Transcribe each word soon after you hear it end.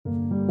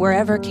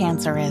Wherever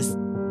cancer is,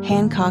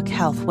 Hancock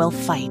Health will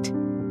fight.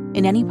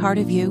 In any part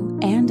of you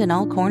and in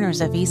all corners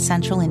of East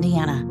Central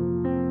Indiana.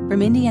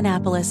 From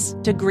Indianapolis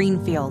to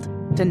Greenfield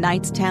to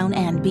Knightstown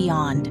and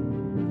beyond.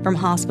 From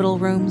hospital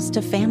rooms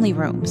to family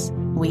rooms,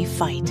 we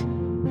fight.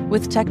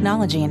 With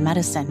technology and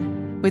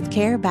medicine, with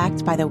care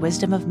backed by the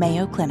wisdom of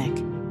Mayo Clinic.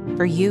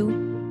 For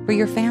you, for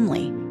your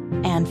family,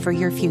 and for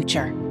your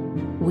future.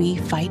 We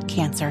fight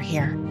cancer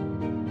here.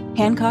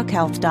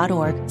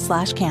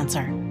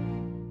 HancockHealth.org/cancer.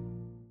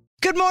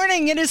 Good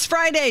morning. It is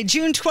Friday,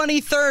 June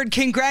 23rd.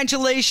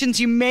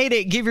 Congratulations. You made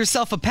it. Give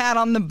yourself a pat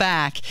on the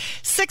back.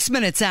 6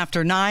 minutes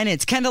after 9,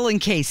 it's Kendall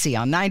and Casey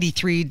on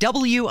 93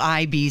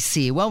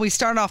 WIBC. Well, we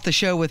start off the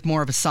show with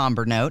more of a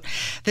somber note.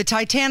 The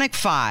Titanic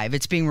 5,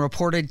 it's being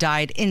reported,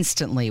 died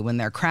instantly when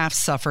their craft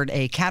suffered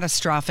a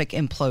catastrophic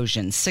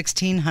implosion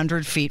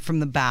 1,600 feet from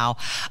the bow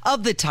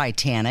of the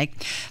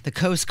Titanic. The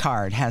Coast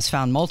Guard has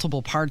found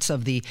multiple parts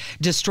of the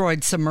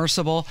destroyed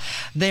submersible.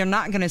 They're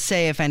not going to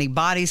say if any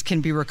bodies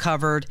can be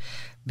recovered,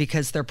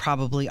 because there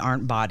probably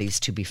aren't bodies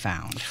to be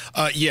found.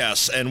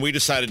 Yes, and we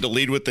decided to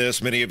lead with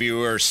this. Many of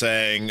you are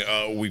saying,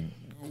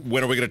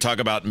 when are we going to talk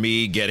about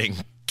me getting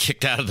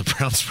kicked out of the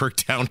Brownsburg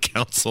Town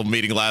Council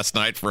meeting last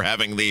night for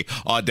having the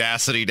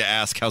audacity to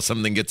ask how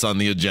something gets on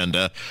the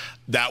agenda?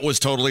 That was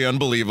totally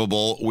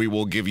unbelievable. We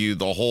will give you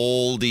the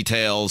whole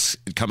details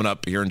coming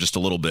up here in just a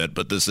little bit,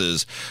 but this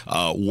is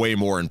way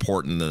more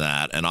important than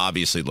that. And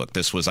obviously, look,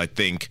 this was, I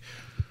think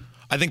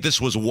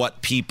this was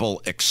what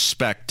people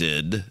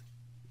expected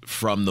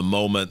from the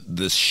moment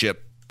this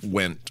ship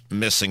went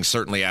missing,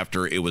 certainly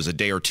after it was a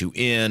day or two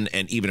in,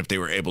 and even if they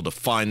were able to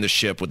find the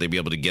ship, would they be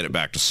able to get it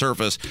back to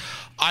surface?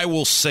 I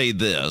will say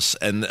this,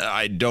 and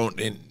I don't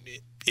in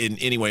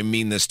any way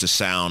mean this to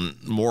sound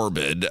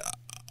morbid.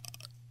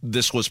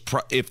 This was,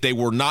 if they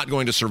were not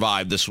going to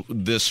survive,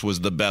 this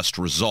was the best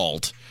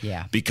result.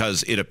 Yeah.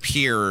 Because it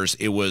appears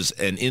it was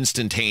an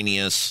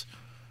instantaneous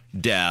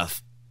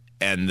death,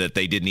 and that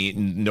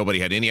nobody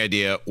had any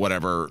idea,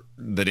 whatever,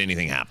 that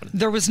anything happened.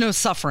 There was no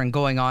suffering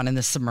going on in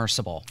the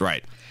submersible.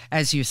 Right.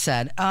 As you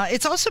said.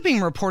 It's also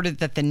being reported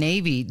that the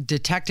Navy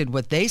detected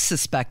what they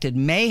suspected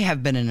may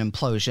have been an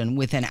implosion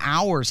within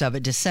hours of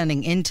it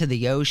descending into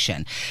the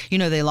ocean. You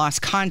know, they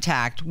lost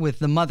contact with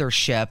the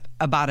mothership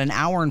about an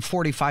hour and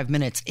 45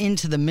 minutes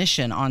into the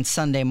mission on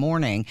Sunday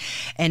morning.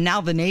 And now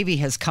the Navy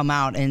has come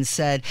out and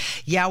said,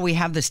 yeah, we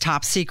have this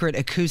top secret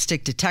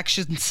acoustic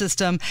detection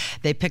system.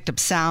 They picked up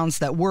sounds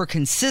that were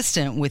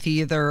consistent with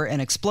either an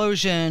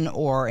explosion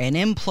or an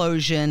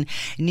implosion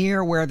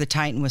near where the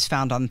Titan was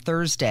found on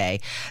Thursday.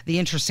 The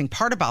interesting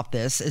part about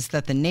this is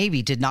that the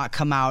Navy did not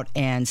come out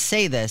and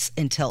say this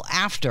until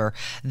after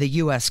the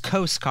U.S.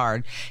 Coast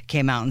Guard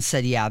came out and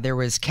said, yeah, there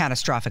was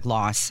catastrophic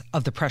loss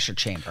of the pressure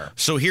chamber.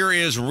 So here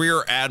is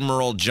Rear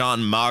Admiral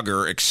John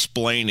Mager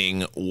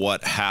explaining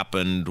what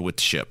happened with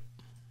the ship.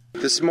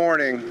 This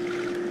morning,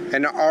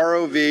 an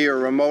ROV, or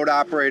remote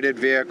operated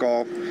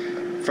vehicle,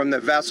 from the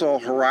vessel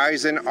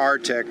Horizon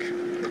Arctic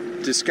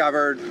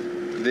discovered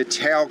the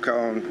tail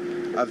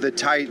cone of the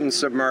Titan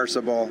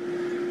submersible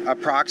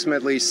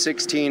approximately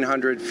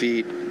 1,600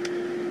 feet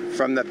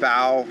from the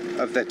bow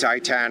of the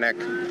Titanic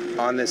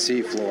on the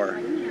seafloor.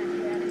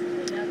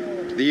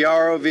 The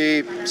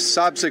ROV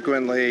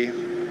subsequently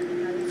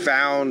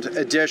found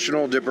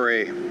additional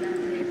debris.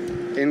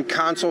 In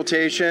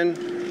consultation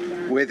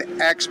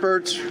with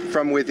experts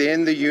from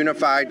within the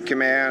Unified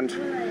Command,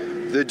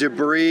 the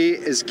debris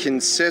is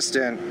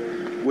consistent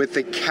with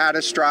the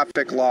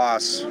catastrophic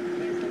loss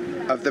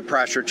of the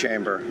pressure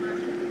chamber.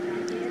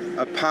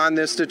 Upon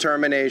this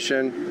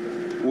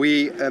determination,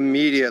 we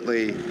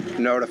immediately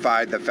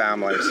notified the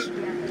families.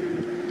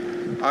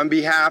 On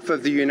behalf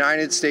of the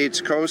United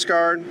States Coast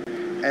Guard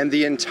and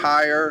the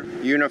entire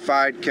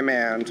Unified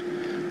Command,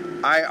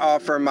 I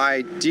offer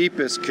my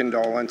deepest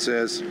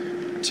condolences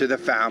to the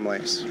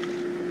families.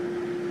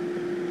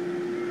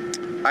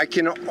 I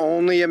can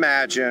only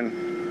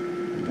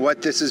imagine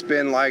what this has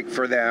been like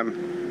for them,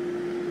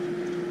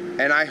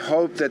 and I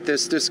hope that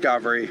this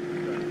discovery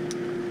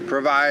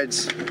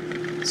provides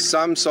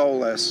some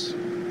solace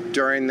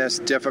during this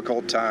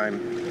difficult time.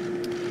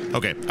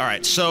 Okay, all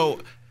right, so,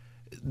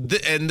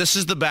 and this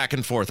is the back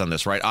and forth on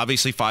this, right?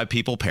 Obviously, 5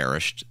 people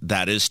perished.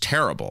 That is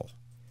terrible.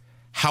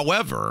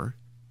 However,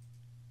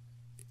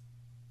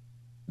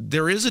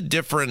 there is a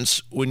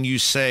difference when you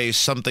say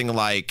something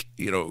like,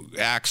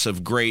 acts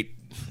of great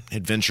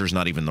adventure is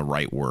not even the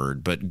right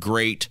word, but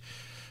great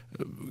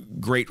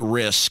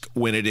risk,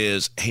 when it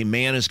is, hey,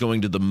 man is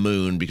going to the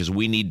moon because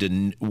we need to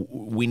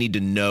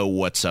know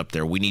what's up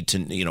there. We need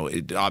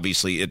to,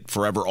 obviously it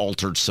forever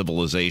altered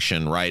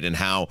civilization, right? And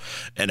how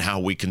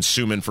we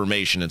consume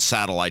information and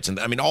satellites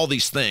and all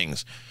these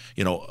things,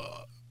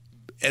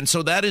 and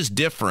so that is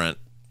different.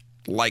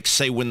 Like,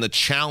 say, when the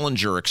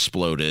Challenger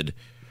exploded,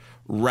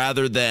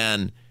 rather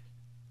than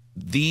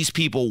these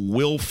people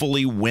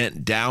willfully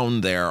went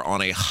down there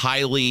on a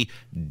highly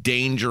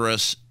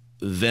dangerous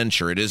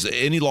venture. It is,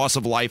 any loss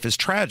of life is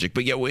tragic,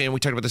 but yet, and we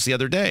talked about this the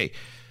other day,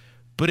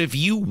 but if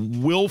you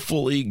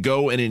willfully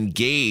go and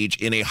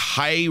engage in a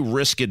high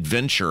risk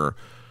adventure,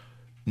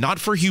 not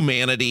for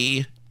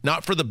humanity,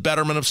 not for the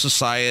betterment of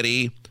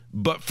society,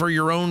 but for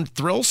your own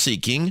thrill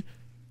seeking,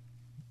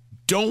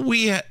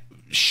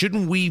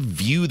 shouldn't we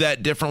view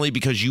that differently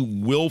because you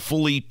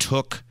willfully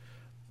took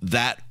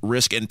that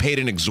risk and paid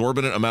an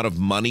exorbitant amount of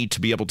money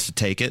to be able to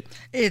take it?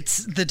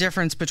 It's the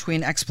difference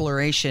between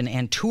exploration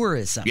and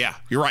tourism. Yeah,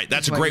 you're right.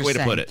 That's a great way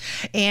to put it.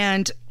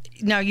 And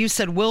now, you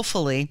said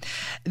willfully.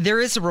 There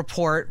is a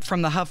report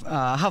from the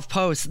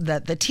HuffPost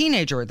that the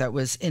teenager that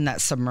was in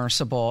that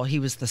submersible, he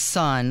was the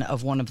son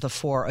of one of the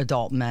 4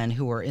 adult men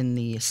who were in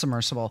the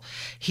submersible.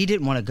 He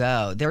didn't want to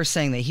go. They're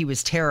saying that he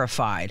was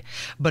terrified,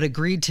 but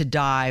agreed to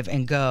dive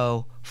and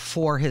go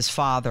for his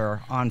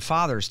father on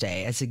Father's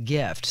Day as a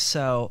gift.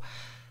 So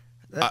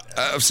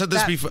I've said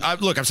this before.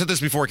 I've said this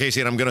before,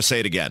 Casey, and I'm going to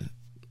say it again.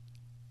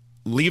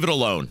 Leave it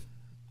alone.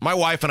 My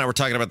wife and I were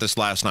talking about this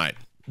last night.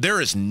 There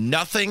is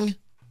nothing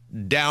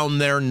down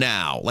there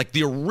now. Like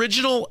the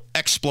original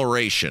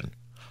exploration.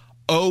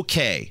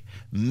 Okay,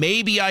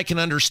 maybe I can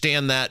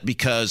understand that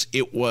because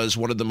it was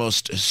one of the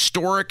most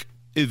historic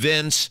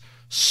events,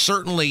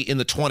 certainly in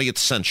the 20th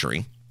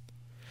century.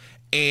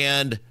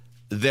 And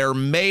there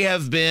may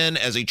have been,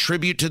 as a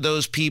tribute to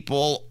those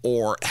people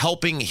or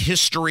helping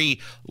history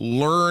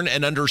learn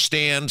and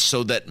understand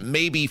so that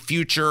maybe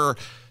future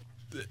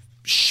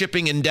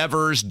shipping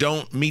endeavors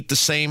don't meet the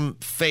same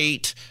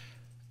fate.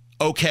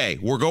 Okay,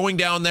 we're going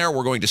down there.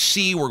 We're going to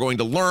see. We're going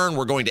to learn.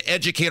 We're going to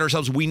educate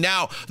ourselves.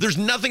 There's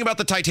nothing about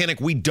the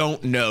Titanic we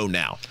don't know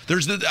now.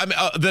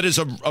 That is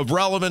of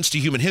relevance to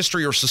human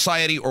history or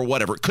society or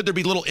whatever. Could there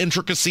be little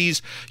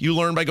intricacies you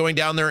learn by going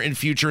down there in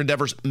future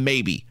endeavors?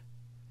 Maybe.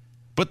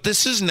 But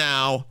this is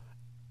now,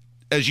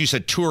 as you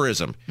said,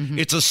 tourism. Mm-hmm.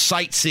 It's a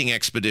sightseeing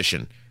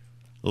expedition.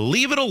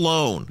 Leave it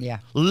alone. Yeah.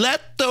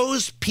 Let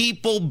those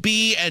people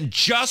be and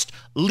just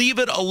leave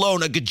it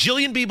alone. A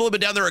gajillion people have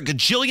been down there a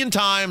gajillion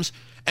times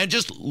and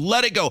just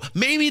let it go.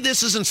 Maybe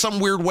this is in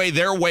some weird way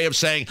their way of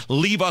saying,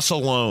 leave us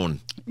alone.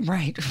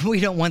 Right. We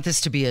don't want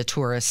this to be a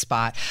tourist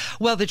spot.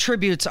 Well, the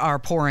tributes are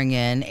pouring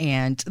in,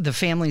 and the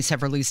families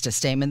have released a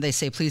statement. They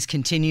say, please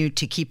continue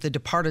to keep the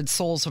departed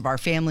souls of our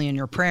family in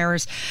your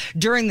prayers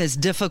during this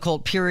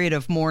difficult period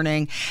of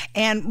mourning.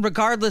 And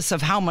regardless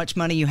of how much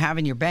money you have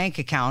in your bank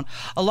account,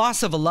 a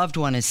loss of a loved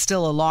one is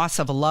still a loss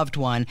of a loved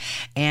one.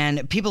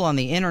 And people on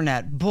the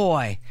internet,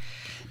 boy,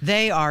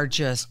 they are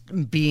just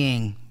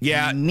being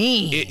mean.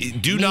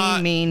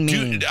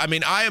 Mean. I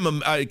mean,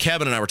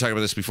 Kevin and I were talking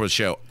about this before the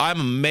show. I'm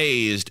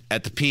amazed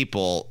at the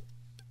people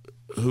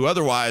who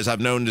otherwise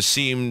I've known to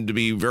seem to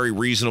be very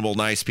reasonable,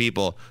 nice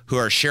people who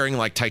are sharing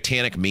like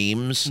Titanic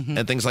memes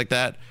and things like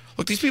that.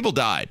 Look, these people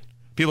died.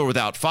 People are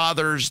without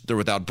fathers. They're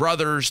without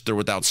brothers. They're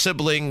without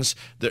siblings.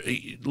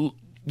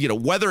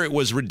 Whether it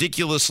was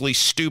ridiculously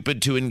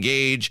stupid to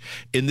engage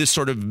in this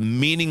sort of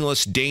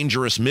meaningless,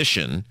 dangerous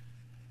mission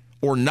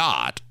or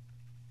not,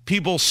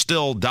 people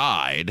still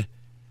died.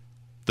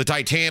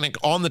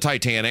 On the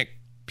Titanic,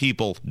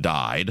 people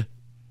died.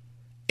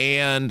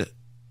 And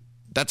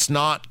that's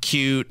not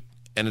cute,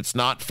 and it's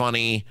not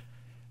funny.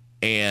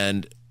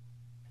 And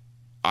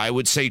I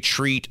would say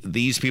treat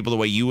these people the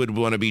way you would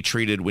want to be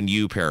treated when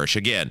you perish.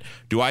 Again,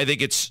 do I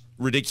think it's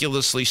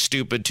ridiculously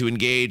stupid to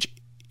engage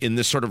in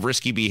this sort of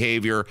risky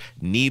behavior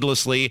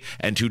needlessly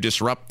and to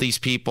disrupt these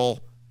people?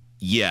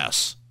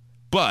 Yes.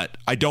 But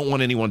I don't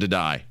want anyone to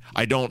die.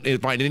 I don't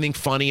find anything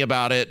funny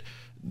about it.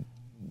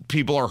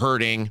 People are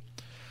hurting.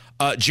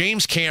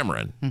 James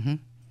Cameron,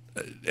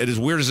 as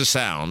weird as it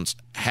sounds,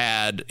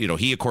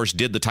 he, of course,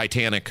 did the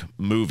Titanic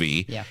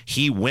movie. Yeah.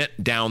 He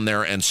went down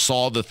there and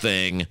saw the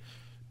thing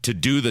to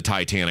do the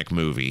Titanic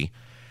movie.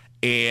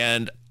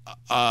 And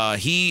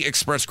he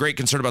expressed great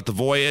concern about the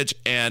voyage.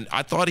 And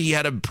I thought he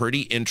had a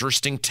pretty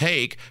interesting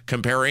take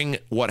comparing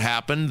what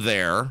happened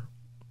there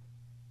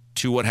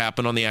to what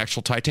happened on the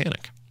actual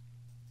Titanic.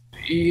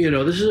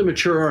 This is a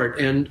mature art,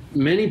 and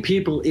many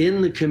people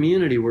in the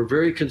community were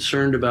very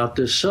concerned about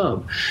this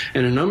sub,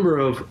 and a number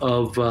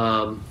of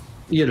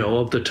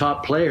the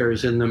top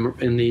players in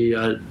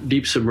the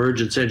deep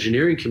submergence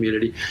engineering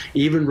community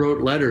even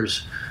wrote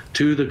letters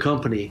to the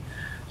company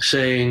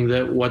saying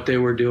that what they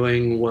were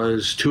doing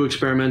was too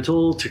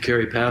experimental to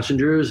carry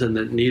passengers and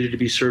that needed to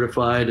be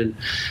certified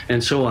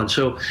and so on.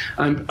 So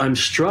I'm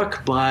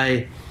struck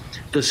by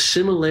the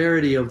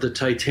similarity of the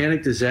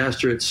Titanic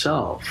disaster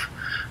itself,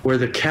 where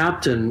the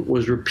captain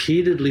was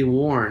repeatedly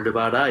warned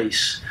about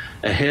ice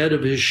ahead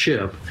of his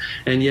ship,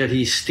 and yet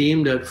he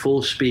steamed at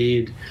full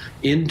speed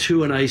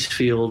into an ice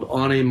field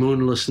on a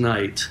moonless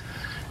night,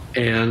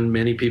 and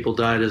many people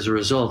died as a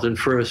result. And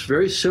for a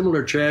very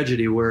similar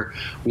tragedy where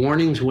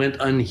warnings went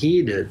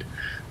unheeded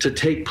to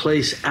take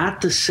place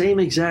at the same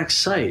exact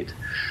site,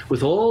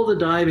 with all the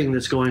diving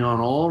that's going on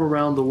all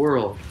around the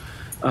world,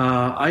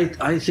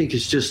 I think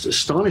it's just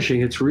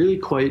astonishing. It's really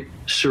quite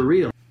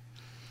surreal.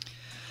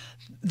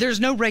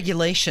 There's no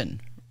regulation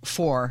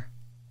for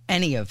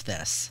any of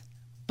this,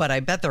 but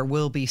I bet there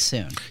will be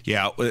soon.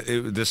 Yeah,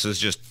 this is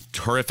just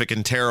horrific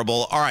and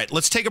terrible. All right,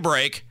 let's take a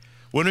break.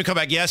 When we come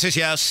back,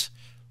 yes.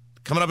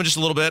 Coming up in just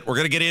a little bit, we're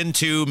going to get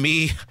into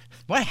me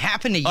What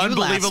happened to you last night?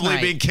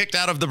 Unbelievably being kicked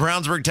out of the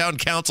Brownsburg Town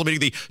Council meeting.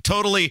 The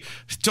totally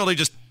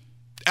just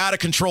out of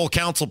control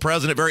council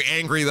president, very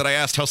angry that I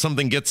asked how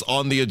something gets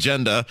on the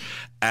agenda.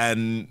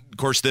 And of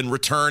course, then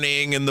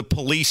returning, and the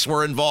police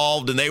were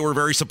involved, and they were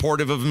very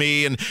supportive of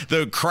me, and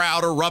the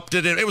crowd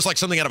erupted. It was like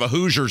something out of a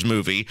Hoosiers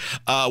movie.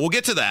 We'll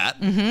get to that.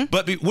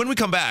 But when we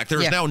come back,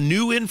 there's now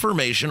new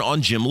information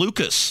on Jim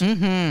Lucas.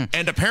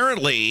 And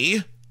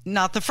apparently...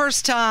 Not the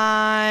first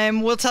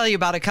time. We'll tell you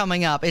about it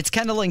coming up. It's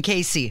Kendall and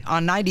Casey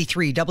on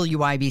 93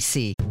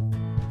 WIBC.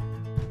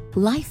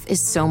 Life is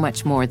so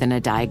much more than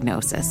a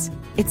diagnosis.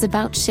 It's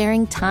about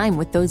sharing time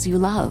with those you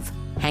love,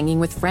 hanging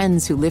with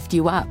friends who lift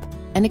you up,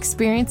 and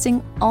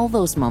experiencing all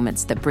those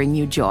moments that bring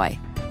you joy.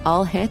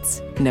 All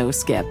hits, no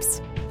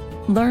skips.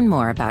 Learn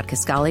more about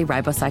Kisqali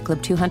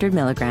Ribociclib 200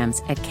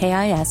 milligrams at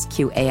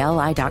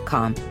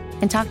KISQALI.com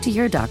and talk to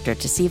your doctor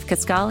to see if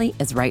Kisqali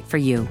is right for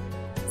you.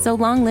 So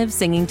long live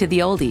singing to the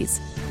oldies,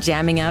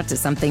 jamming out to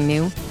something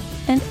new,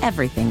 and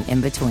everything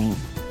in between.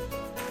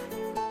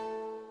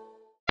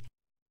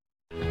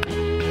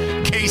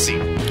 Casey,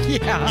 you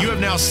have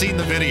now seen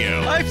the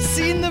video. I've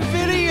seen the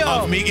video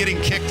of me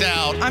getting kicked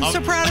out. I'm so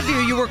proud of you.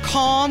 You were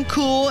calm,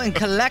 cool, and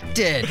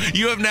collected.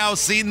 You have now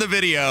seen the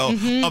video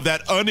of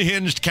that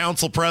unhinged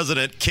council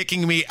president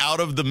kicking me out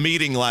of the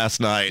meeting last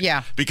night.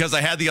 Yeah. Because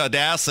I had the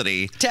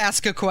audacity to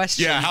ask a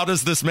question. Yeah, how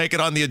does this make it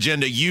on the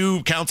agenda?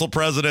 You, council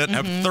president,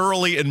 have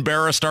thoroughly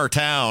embarrassed our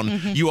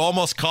town. You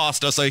almost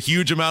cost us a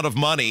huge amount of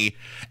money,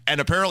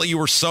 and apparently you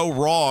were so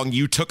wrong,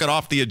 you took it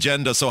off the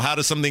agenda. So how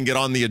does something get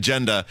on the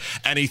agenda?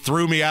 And he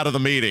threw me out of the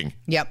meeting.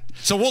 Yep.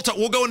 So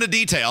we'll go into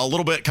detail a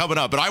little bit coming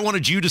up, but I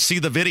wanted you to see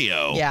the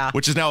video,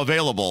 which is now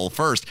available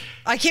first.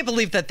 I can't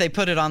believe that they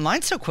put it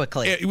online so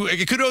quickly.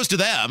 Kudos to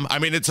them. I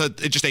mean, it's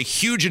just a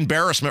huge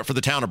embarrassment for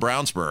the town of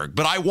Brownsburg.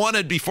 But I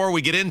wanted, before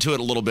we get into it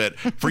a little bit,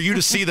 for you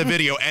to see the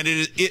video, and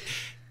is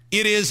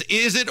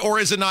it or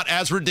is it not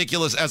as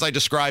ridiculous as I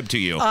described to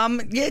you?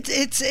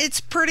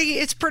 It's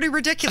pretty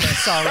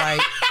ridiculous. All right.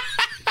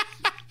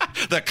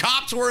 The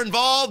cops were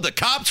involved. The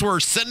cops were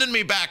sending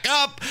me back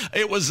up.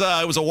 It was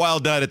a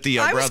wild night at the.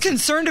 I was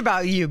concerned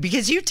about you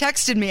because you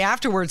texted me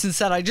afterwards and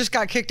said I just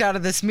got kicked out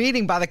of this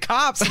meeting by the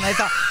cops, and I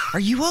thought, are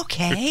you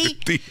okay?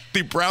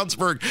 the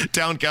Brownsburg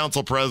Town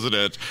Council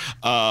president.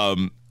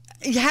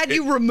 Had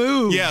you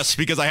removed? Yes,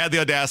 because I had the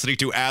audacity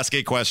to ask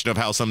a question of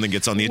how something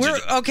gets on the agenda.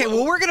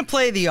 We're going to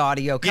play the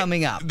audio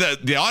coming up.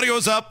 The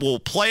audio's up. We'll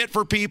play it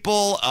for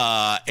people.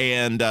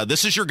 And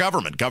this is your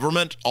government.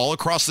 Government all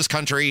across this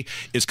country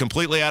is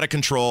completely out of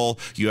control.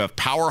 You have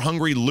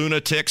power-hungry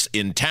lunatics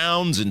in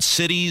towns and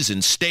cities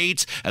and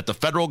states at the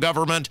federal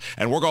government.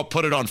 And we're going to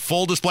put it on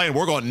full display, and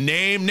we're going to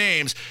name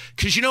names.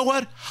 Because you know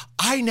what?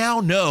 I now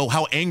know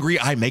how angry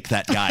I make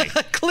that guy.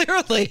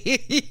 Clearly.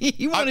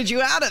 He wanted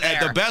you out of there.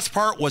 And the best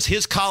part was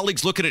his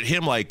colleagues looking at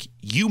him like,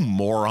 you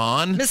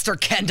moron. Mr.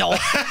 Kendall.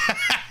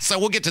 So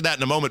we'll get to that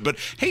in a moment. But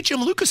hey,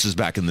 Jim Lucas is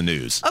back in the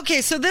news.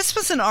 Okay, so this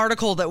was an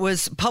article that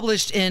was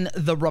published in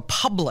The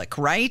Republic,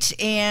 right?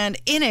 And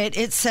in it,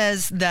 it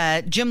says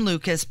that Jim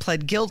Lucas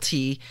pled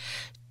guilty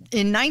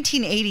in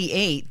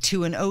 1988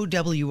 to an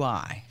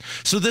OWI.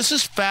 So this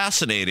is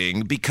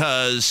fascinating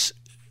because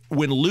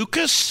when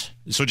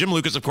Jim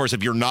Lucas, of course,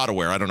 if you're not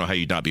aware, I don't know how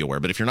you'd not be aware,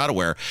 but if you're not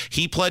aware,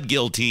 he pled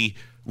guilty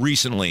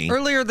recently.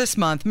 Earlier this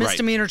month,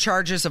 misdemeanor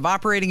charges of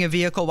operating a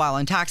vehicle while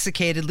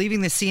intoxicated,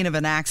 leaving the scene of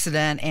an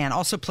accident, and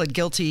also pled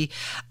guilty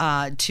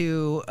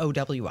to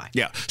OWI.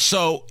 Yeah.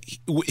 So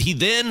he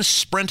then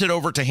sprinted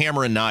over to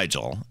Hammer and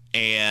Nigel.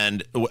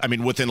 And I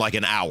mean, within like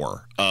an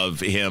hour of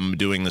him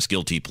doing this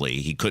guilty plea,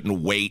 he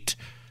couldn't wait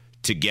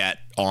to get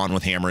on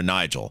with Hammer and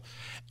Nigel.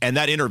 And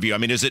that interview, I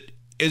mean, is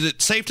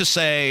it safe to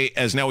say,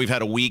 as now we've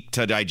had a week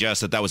to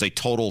digest, that was a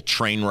total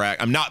train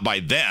wreck? I'm not by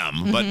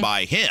them, but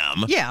by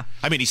him. Yeah.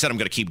 I mean, he said, I'm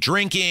going to keep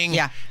drinking.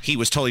 Yeah. He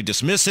was totally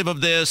dismissive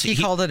of this. He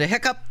called it a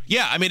hiccup.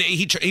 Yeah. I mean,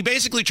 he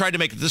basically tried to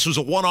make this was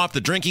a one-off.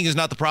 The drinking is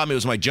not the problem. It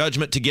was my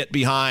judgment to get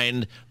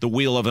behind the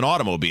wheel of an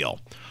automobile.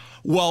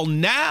 Well,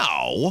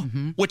 now,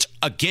 which,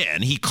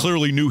 again, he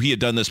clearly knew he had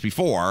done this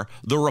before,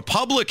 the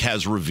Republic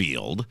has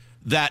revealed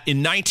that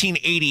in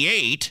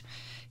 1988...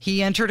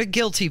 he entered a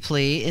guilty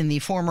plea in the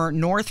former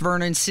North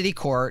Vernon City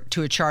Court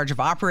to a charge of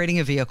operating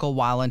a vehicle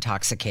while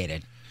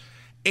intoxicated.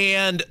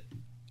 And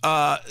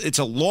it's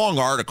a long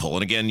article.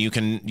 And again, you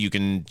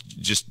can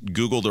just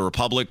Google The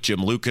Republic,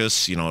 Jim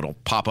Lucas. It'll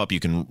pop up. You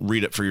can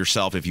read it for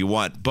yourself if you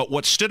want. But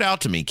what stood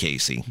out to me,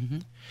 Casey,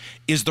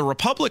 is the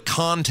Republic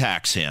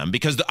contacts him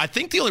because I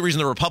think the only reason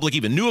the Republic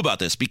even knew about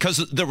this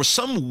because there was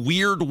some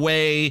weird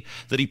way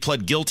that he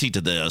pled guilty to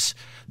this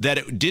that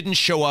it didn't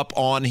show up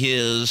on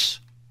his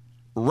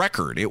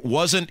record. It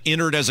wasn't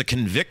entered as a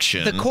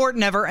conviction. The court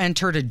never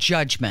entered a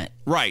judgment.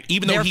 Right.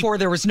 Therefore,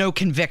 there was no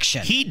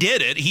conviction. He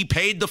did it. He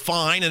paid the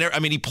fine.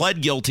 And he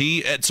pled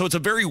guilty. So it's a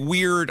very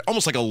weird,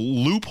 almost like a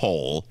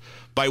loophole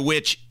by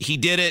which he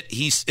did it.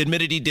 He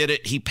admitted he did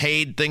it. He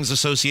paid things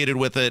associated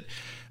with it.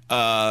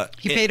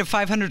 He paid a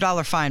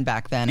 $500 fine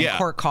back then, and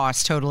court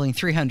costs totaling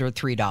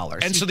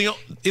 $303. And so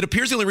it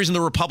appears the only reason the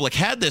Republic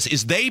had this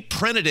is they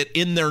printed it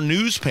in their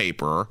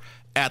newspaper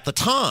at the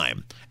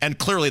time. And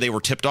clearly they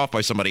were tipped off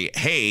by somebody,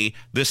 hey,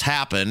 this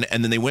happened.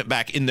 And then they went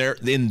back in their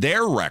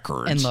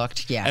records. And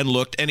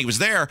looked, and he was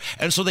there.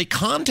 And so they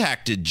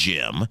contacted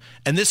Jim.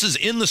 And this is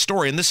in the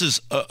story. And this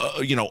is,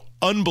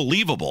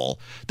 unbelievable.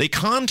 They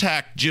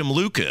contact Jim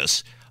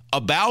Lucas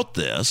about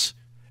this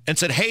and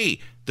said, hey,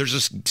 there's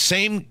this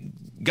same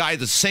guy,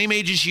 the same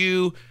age as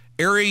you,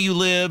 area you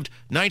lived,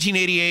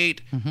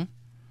 1988. Mm-hmm.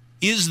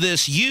 Is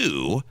this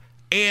you?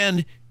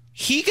 And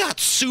he got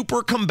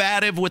super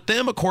combative with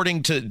them,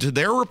 according to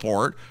their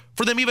report,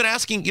 for them even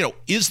asking,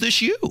 is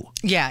this you?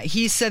 Yeah,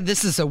 he said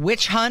this is a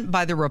witch hunt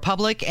by the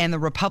Republic, and the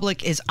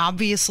Republic is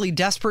obviously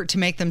desperate to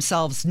make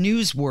themselves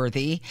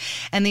newsworthy.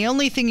 And the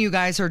only thing you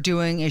guys are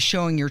doing is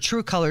showing your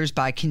true colors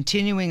by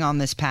continuing on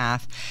this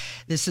path.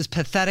 This is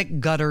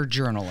pathetic gutter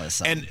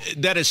journalism. And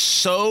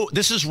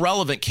this is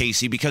relevant,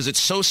 Casey, because it's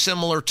so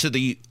similar to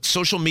the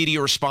social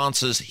media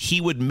responses he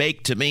would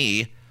make to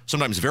me,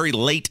 sometimes very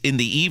late in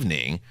the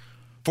evening,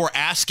 for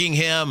asking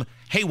him,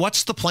 hey,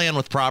 what's the plan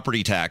with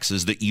property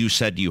taxes that you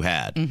said you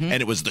had? Mm-hmm.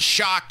 And it was the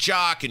shock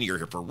jock, and you're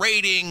here for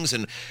ratings.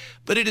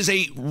 But it is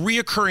a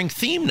reoccurring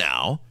theme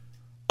now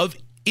of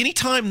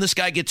anytime this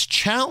guy gets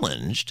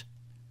challenged,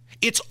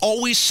 it's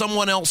always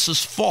someone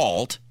else's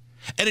fault.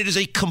 And it is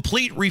a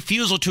complete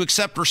refusal to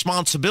accept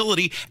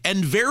responsibility.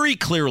 And very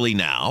clearly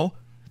now,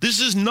 this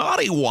is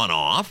not a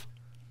one-off.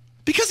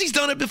 Because he's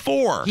done it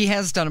before. He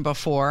has done it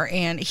before.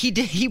 And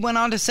he went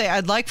on to say,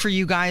 I'd like for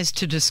you guys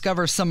to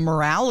discover some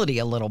morality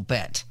a little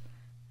bit.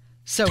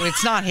 So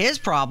it's not his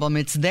problem.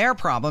 It's their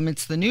problem.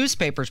 It's the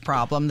newspaper's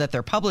problem that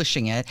they're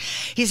publishing it.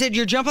 He said,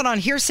 you're jumping on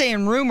hearsay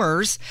and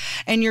rumors,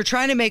 and you're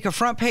trying to make a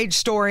front page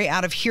story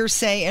out of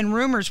hearsay and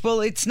rumors.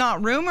 Well, it's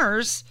not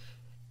rumors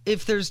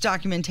if there's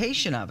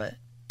documentation of it.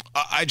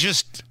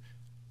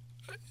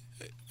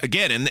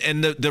 Again,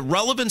 and the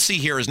relevancy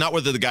here is not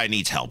whether the guy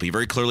needs help. He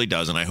very clearly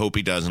does, and I hope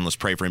he does, and let's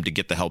pray for him to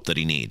get the help that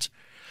he needs.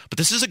 But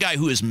this is a guy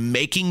who is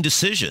making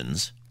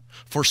decisions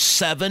for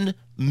 7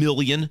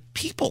 million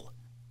people.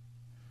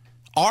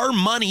 Our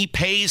money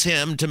pays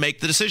him to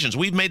make the decisions.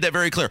 We've made that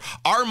very clear.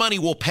 Our money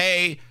will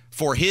pay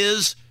for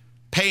his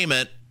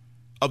payment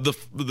of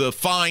the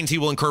fines he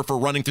will incur for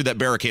running through that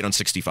barricade on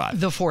 65.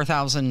 The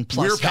 $4,000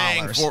 plus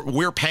dollars.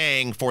 We're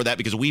paying for that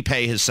because we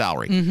pay his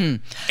salary. Mm-hmm.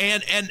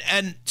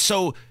 And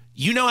so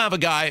you now have a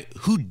guy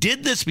who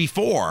did this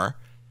before,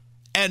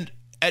 and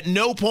at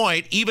no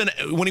point, even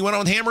when he went on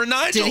with Hammer and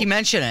Nigel, did he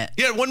mention it?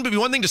 Yeah, it wouldn't be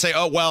one thing to say,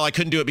 oh, well, I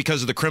couldn't do it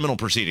because of the criminal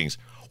proceedings.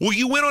 Well,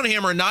 you went on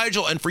Hammer and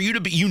Nigel, and for you to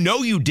be,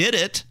 you did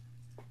it.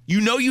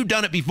 You've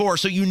done it before,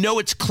 so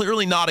it's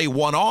clearly not a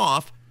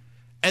one-off.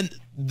 And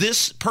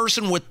this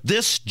person with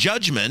this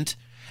judgment,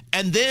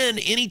 and then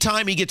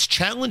anytime he gets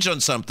challenged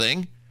on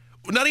something,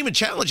 not even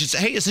challenged, it's,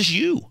 hey, is this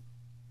you?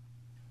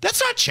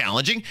 That's not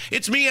challenging.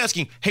 It's me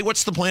asking, hey,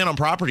 what's the plan on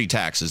property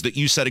taxes that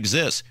you said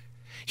exists?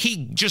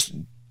 He just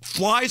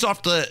flies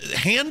off the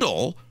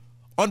handle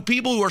on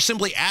people who are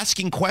simply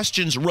asking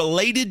questions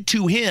related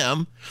to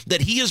him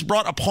that he has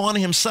brought upon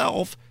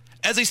himself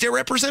as a state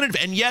representative.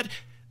 And yet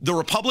the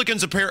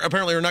Republicans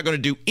apparently are not going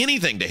to do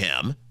anything to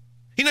him.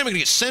 He's not even going to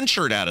get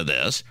censured out of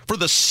this for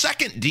the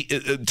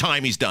second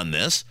time he's done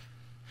this.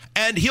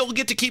 And he'll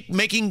get to keep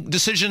making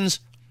decisions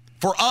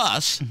for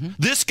us. Mm-hmm.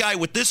 This guy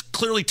with this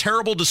clearly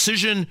terrible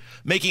decision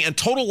making and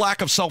total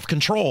lack of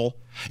self-control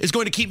is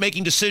going to keep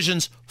making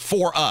decisions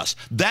for us.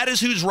 That is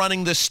who's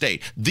running this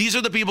state. These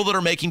are the people that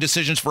are making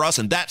decisions for us,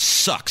 and that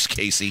sucks,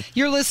 Casey.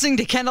 You're listening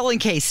to Kendall and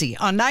Casey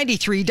on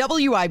 93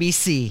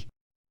 WIBC.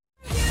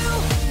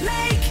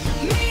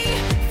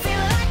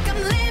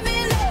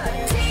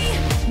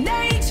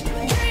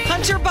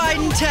 Hunter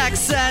Biden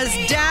text says,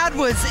 Dad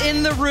was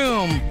in the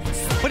room.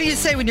 What do you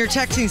say when you're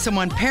texting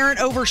someone? Parent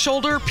over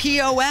shoulder,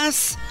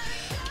 POS?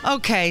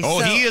 Okay. Oh,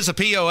 he is a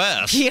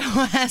POS.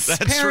 POS,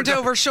 parent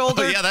over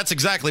shoulder. Oh, yeah, that's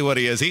exactly what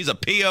he is. He's a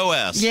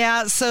POS.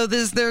 Yeah, so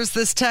there's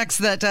this text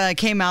that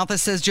came out that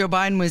says Joe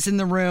Biden was in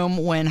the room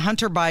when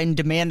Hunter Biden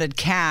demanded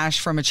cash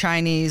from a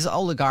Chinese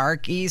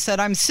oligarch. He said,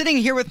 I'm sitting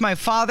here with my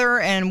father,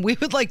 and we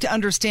would like to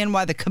understand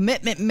why the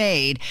commitment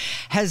made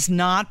has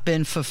not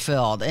been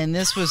fulfilled. And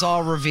this was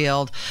all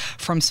revealed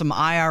from some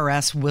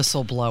IRS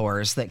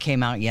whistleblowers that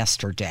came out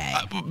yesterday.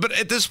 But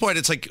at this point,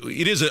 it's like,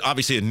 it is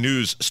obviously a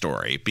news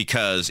story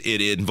because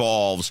it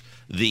involves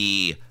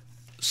the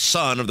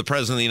son of the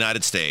president of the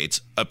United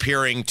States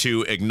appearing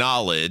to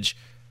acknowledge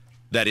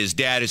that his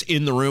dad is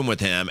in the room with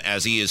him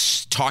as he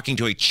is talking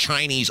to a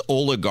Chinese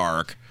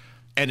oligarch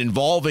and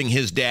involving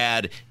his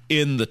dad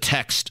in the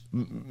text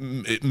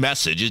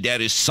message. His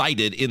dad is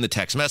cited in the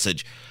text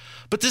message.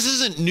 But this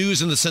isn't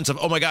news in the sense of,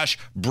 oh my gosh,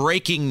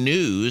 breaking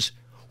news.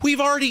 We've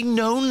already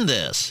known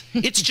this.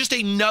 It's just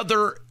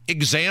another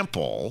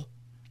example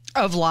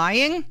of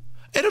lying.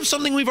 And of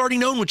something we've already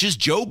known, which is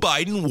Joe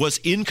Biden was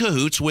in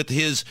cahoots with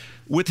his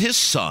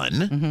son.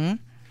 Mm-hmm.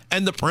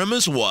 And the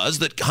premise was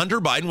that Hunter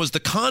Biden was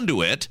the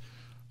conduit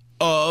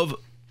of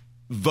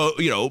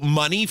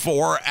money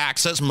for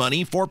access,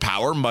 money for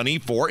power, money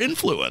for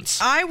influence.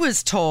 I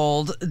was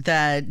told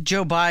that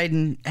Joe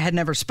Biden had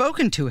never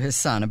spoken to his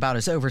son about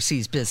his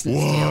overseas business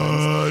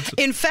dealings.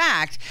 In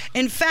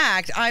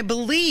fact, I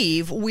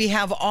believe we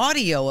have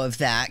audio of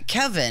that.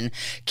 Kevin,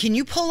 can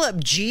you pull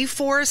up G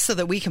for us so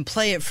that we can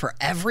play it for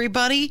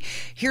everybody?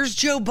 Here's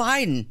Joe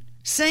Biden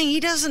saying he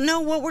doesn't know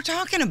what we're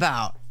talking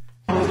about.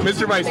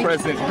 Mr. Vice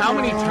President, how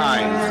many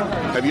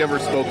times have you ever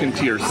spoken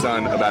to your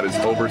son about his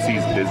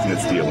overseas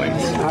business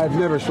dealings? I've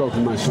never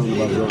spoken to my son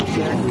about his overseas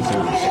business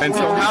dealings. And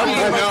so how do you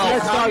know?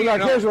 Let's talk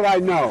about, here's what I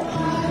know.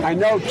 I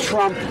know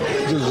Trump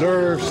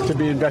deserves to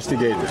be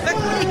investigated.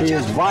 He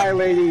is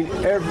violating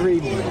every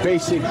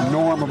basic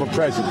norm of a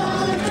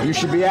president. You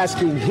should be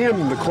asking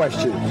him the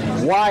question,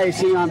 why is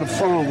he on the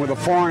phone with a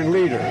foreign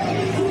leader,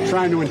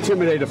 trying to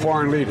intimidate a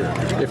foreign leader,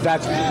 if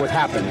that's what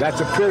happened? That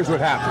appears what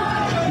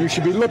happened. You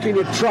should be looking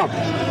at Trump.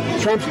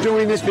 Trump's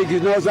doing this because he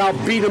knows I'll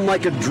beat him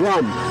like a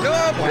drum.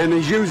 And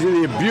he's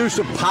using the abuse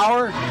of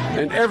power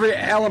and every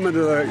element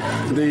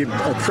of the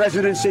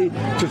presidency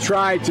to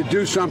try to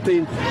do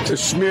something to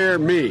smear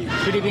me.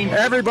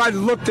 Everybody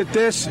looked at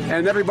this,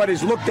 and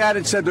everybody's looked at it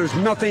and said there's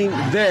nothing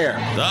there.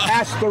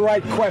 Ask the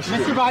right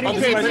question.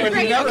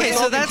 Okay,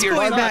 so that's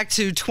going back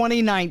to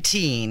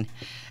 2019.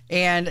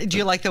 And do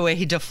you like the way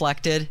he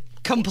deflected?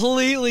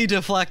 Completely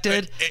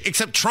deflected.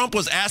 Except Trump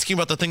was asking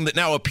about the thing that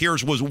now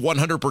appears was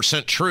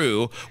 100%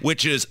 true,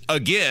 which is,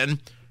 again,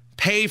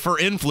 pay for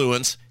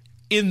influence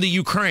in the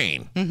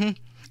Ukraine. Mm-hmm.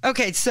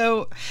 Okay,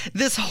 so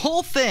this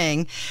whole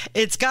thing,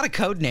 it's got a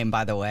code name,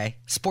 by the way,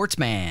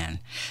 Sportsman.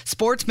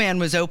 Sportsman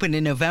was opened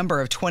in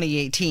November of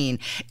 2018.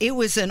 It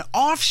was an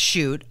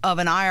offshoot of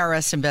an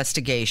IRS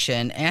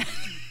investigation, and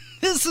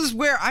this is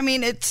where,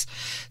 it's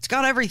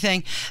got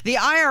everything. The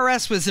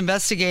IRS was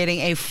investigating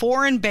a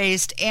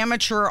foreign-based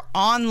amateur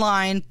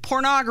online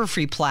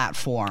pornography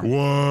platform.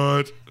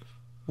 What?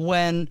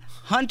 When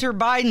Hunter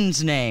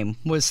Biden's name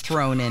was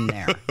thrown in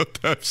there.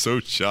 I'm so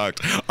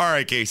shocked. All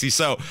right, Casey.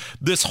 So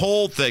this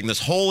whole thing,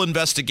 this whole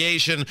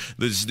investigation,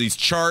 these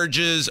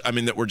charges,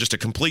 that were just a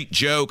complete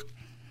joke.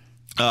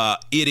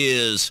 It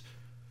is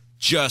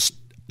just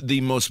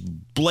the most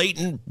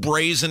blatant,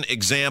 brazen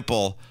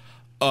example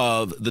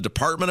of the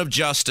Department of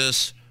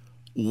Justice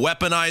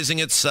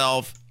weaponizing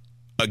itself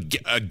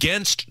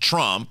against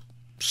Trump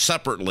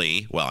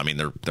separately. Well,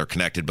 they're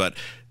connected, but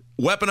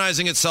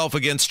weaponizing itself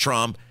against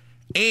Trump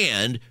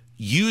and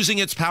using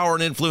its power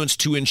and influence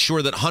to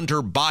ensure that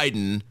Hunter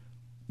Biden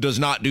does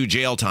not do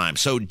jail time.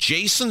 So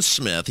Jason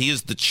Smith, he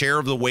is the chair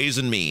of the Ways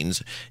and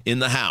Means in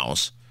the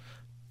House,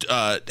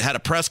 had a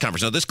press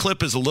conference. Now, this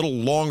clip is a little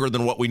longer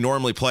than what we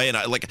normally play. And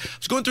I was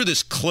going through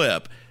this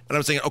clip and I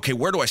was thinking, okay,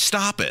 where do I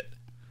stop it?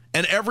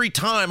 And every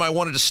time I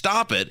wanted to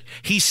stop it,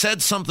 he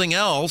said something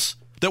else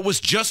that was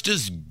just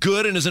as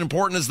good and as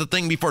important as the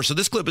thing before. So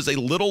this clip is a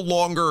little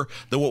longer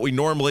than what we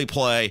normally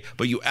play,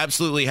 but you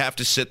absolutely have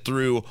to sit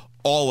through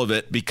all of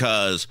it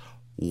because,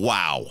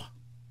 wow.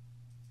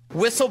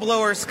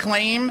 Whistleblowers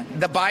claim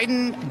the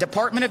Biden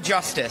Department of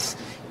Justice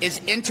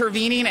is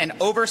intervening and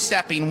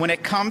overstepping when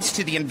it comes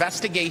to the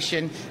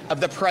investigation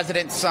of the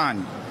president's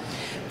son.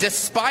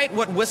 Despite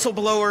what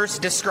whistleblowers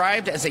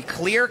described as a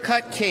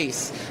clear-cut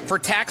case for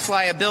tax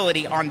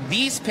liability on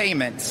these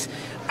payments,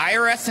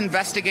 IRS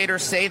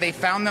investigators say they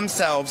found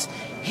themselves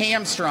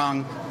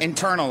hamstrung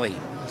internally.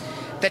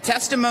 The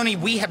testimony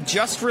we have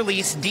just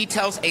released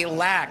details a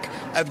lack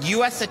of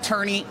U.S.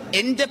 attorney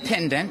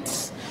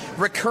independence,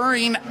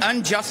 recurring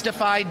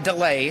unjustified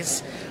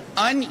delays,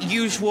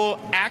 unusual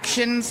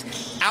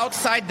actions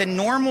outside the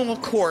normal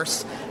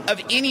course of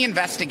any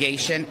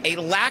investigation, a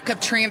lack of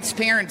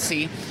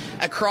transparency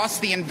across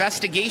the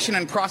investigation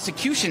and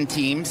prosecution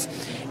teams,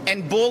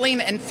 and bullying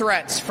and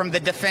threats from the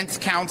defense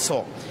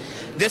counsel.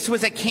 This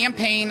was a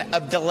campaign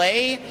of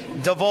delay,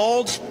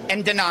 divulge,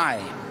 and deny.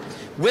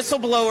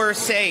 Whistleblowers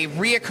say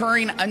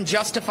reoccurring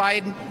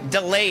unjustified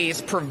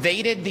delays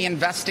pervaded the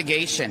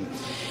investigation,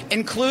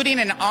 including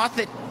an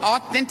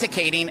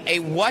authenticating a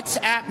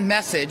WhatsApp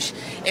message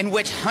in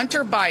which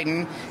Hunter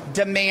Biden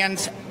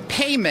demands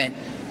payment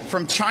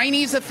from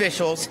Chinese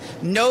officials,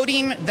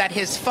 noting that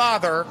his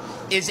father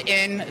is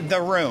in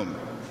the room.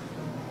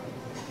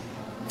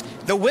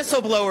 The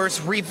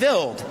whistleblowers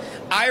revealed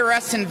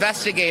IRS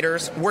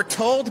investigators were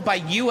told by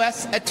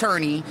U.S.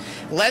 Attorney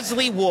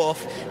Leslie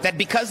Wolf that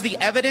because the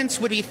evidence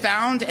would be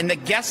found in the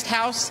guest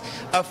house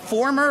of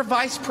former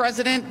Vice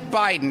President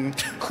Biden,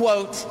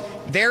 quote,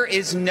 there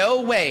is no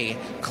way,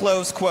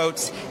 close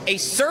quotes, a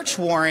search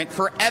warrant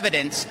for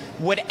evidence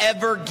would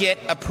ever get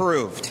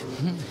approved.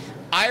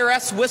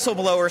 IRS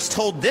whistleblowers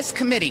told this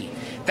committee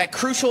that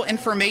crucial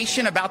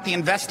information about the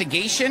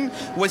investigation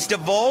was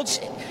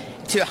divulged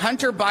to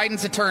Hunter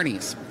Biden's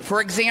attorneys. For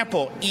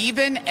example,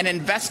 even an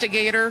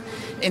investigators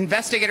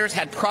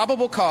had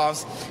probable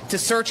cause to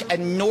search a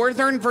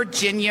Northern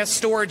Virginia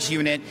storage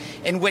unit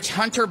in which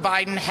Hunter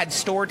Biden had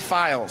stored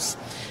files.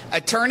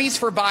 Attorneys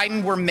for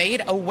Biden were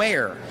made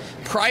aware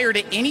prior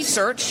to any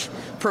search,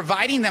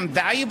 providing them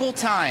valuable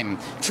time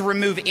to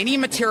remove any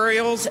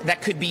materials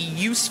that could be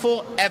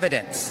useful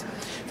evidence.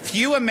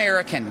 few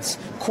Americans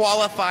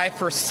qualify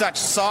for such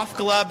soft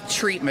glove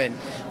treatment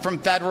from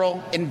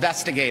federal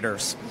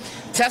investigators.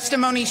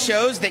 Testimony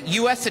shows that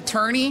U.S.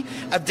 Attorney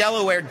of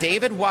Delaware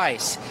David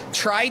Weiss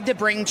tried to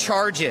bring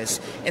charges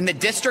in the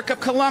District of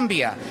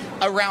Columbia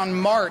around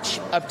March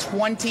of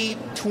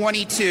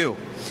 2022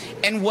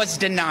 and was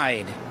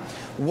denied.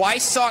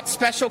 Weiss sought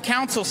special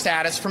counsel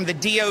status from the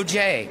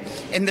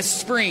DOJ in the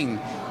spring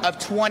of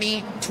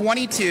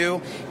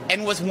 2022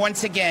 and was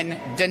once again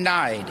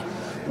denied.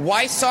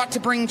 Weiss sought to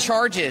bring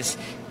charges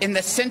in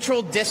the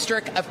Central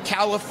District of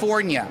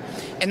California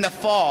in the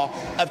fall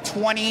of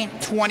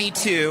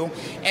 2022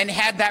 and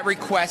had that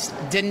request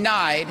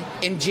denied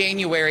in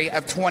January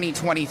of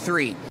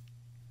 2023.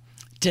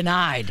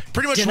 Denied.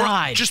 Pretty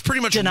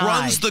much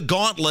runs the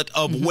gauntlet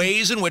of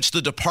ways in which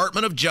the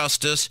Department of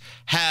Justice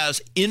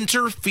has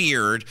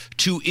interfered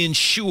to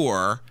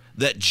ensure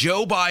that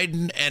Joe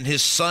Biden and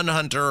his son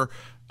Hunter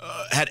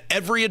had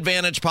every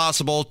advantage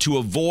possible to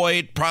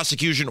avoid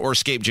prosecution or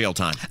escape jail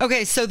time.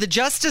 Okay, so the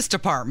Justice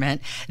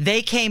Department,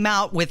 they came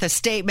out with a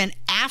statement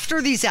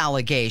after these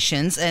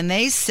allegations, and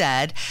they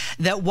said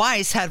that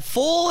Weiss had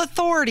full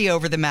authority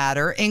over the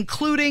matter,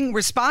 including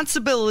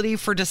responsibility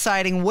for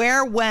deciding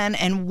where, when,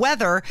 and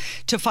whether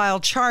to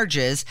file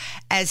charges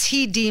as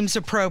he deems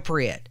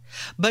appropriate.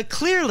 But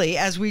clearly,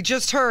 as we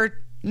just heard,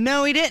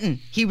 no, he didn't.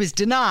 He was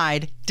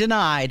denied.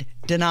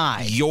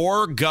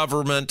 Your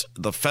government,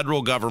 the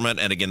federal government,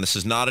 and again, this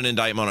is not an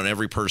indictment on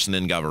every person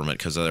in government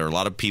because there are a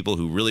lot of people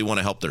who really want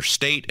to help their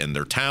state and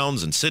their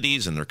towns and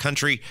cities and their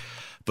country,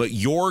 but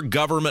your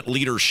government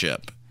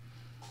leadership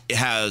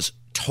has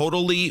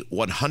totally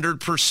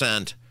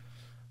 100%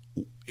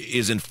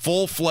 is in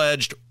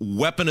full-fledged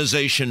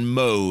weaponization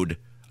mode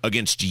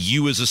against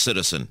you as a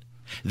citizen.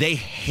 They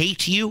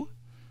hate you.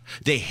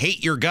 They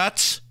hate your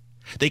guts.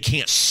 They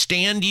can't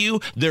stand you.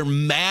 They're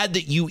mad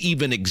that you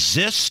even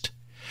exist,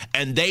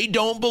 and they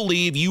don't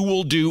believe you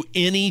will do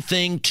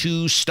anything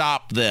to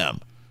stop them.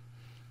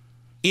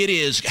 It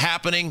is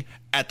happening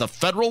at the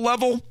federal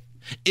level.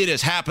 It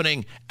is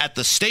happening at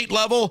the state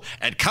level,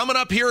 and coming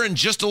up here in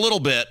just a little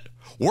bit,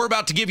 we're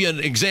about to give you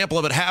an example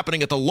of it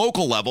happening at the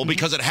local level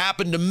because it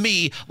happened to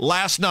me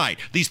last night.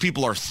 These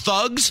people are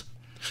thugs.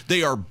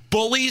 They are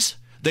bullies.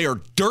 They are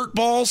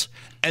dirtballs.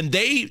 And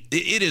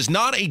it is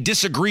not a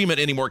disagreement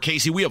anymore,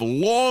 Casey. We have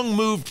long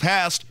moved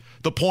past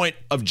the point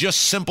of just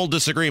simple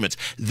disagreements.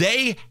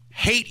 They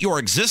hate your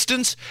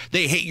existence.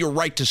 They hate your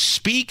right to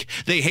speak.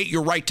 They hate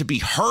your right to be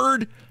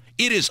heard.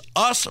 It is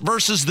us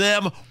versus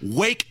them.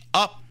 Wake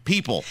up,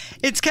 people.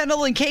 It's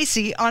Kendall and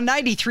Casey on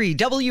 93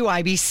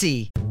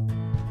 WIBC.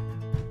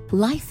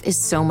 Life is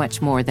so much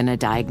more than a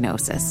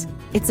diagnosis.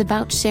 It's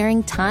about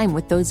sharing time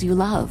with those you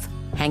love,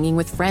 hanging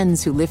with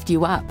friends who lift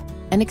you up,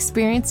 and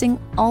experiencing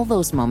all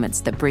those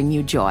moments that bring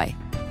you joy.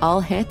 All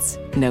hits,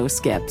 no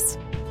skips.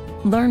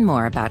 Learn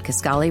more about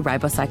Kisqali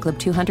Ribociclib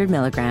 200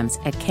 milligrams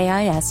at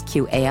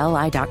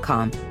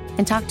KISQALI.com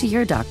and talk to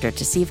your doctor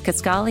to see if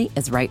Kisqali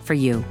is right for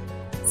you.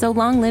 So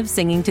long live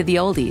singing to the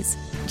oldies,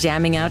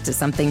 jamming out to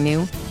something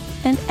new,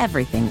 and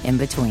everything in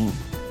between.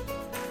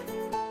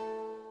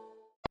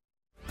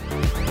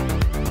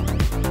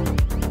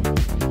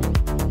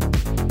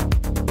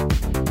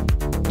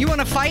 You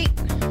want to fight?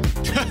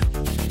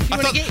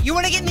 You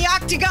want to get in the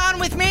octagon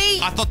with me?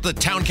 I thought the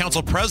town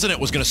council president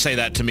was going to say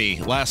that to me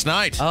last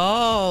night.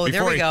 Oh,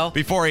 there we go.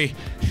 Before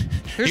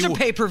Here's a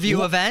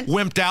pay-per-view event.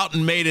 Wimped out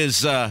and made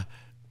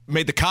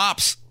the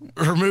cops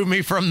remove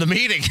me from the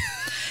meeting.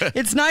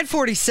 It's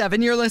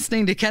 9:47. You're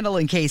listening to Kendall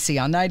and Casey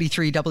on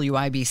 93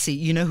 WIBC.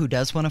 You know who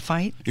does want to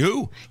fight?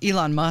 Who?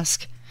 Elon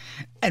Musk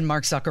and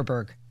Mark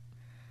Zuckerberg.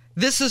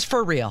 This is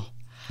for real.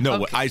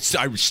 No, okay. I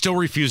still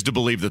refuse to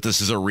believe that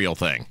this is a real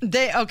thing.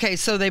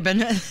 So they've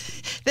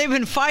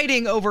been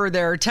fighting over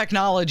their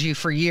technology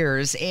for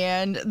years,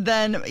 and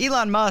then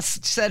Elon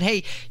Musk said,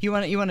 "Hey, you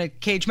want a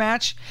cage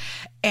match?"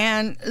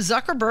 And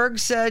Zuckerberg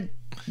said,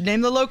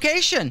 "Name the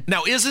location."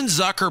 Now, isn't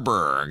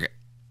Zuckerberg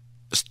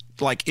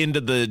like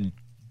into the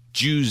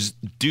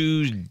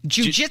Jiu-jitsu,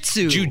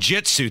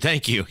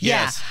 thank you.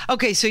 Yeah. Yes.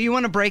 Okay, so you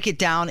want to break it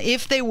down.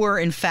 If they were,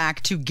 in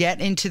fact, to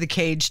get into the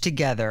cage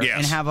together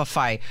and have a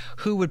fight,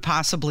 who would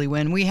possibly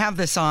win? We have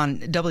this on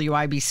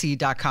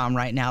WIBC.com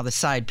right now, the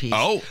side piece.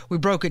 Oh. We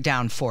broke it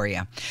down for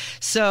you.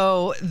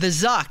 So the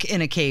Zuck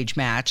in a cage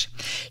match,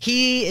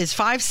 he is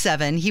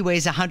 5'7". He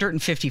weighs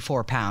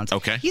 154 pounds.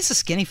 Okay. He's a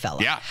skinny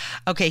fella. Yeah.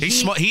 Okay.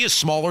 He is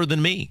smaller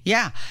than me.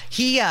 Yeah.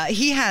 He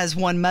has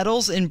won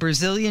medals in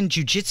Brazilian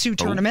Jiu-Jitsu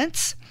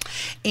tournaments.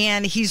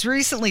 And he's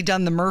recently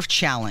done the Murph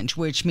Challenge,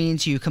 which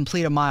means you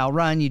complete a mile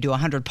run, you do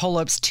 100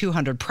 pull-ups,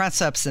 200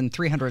 press-ups, and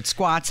 300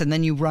 squats, and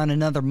then you run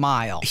another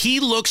mile. He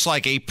looks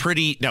like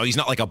he's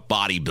not like a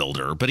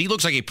bodybuilder, but he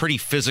looks like a pretty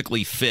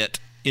physically fit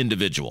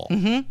individual.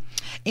 Mm-hmm.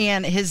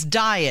 And his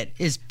diet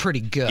is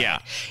pretty good. Yeah.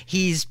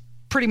 He's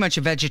pretty much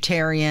a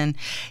vegetarian.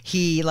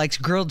 He likes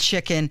grilled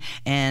chicken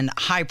and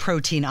high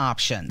protein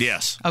options.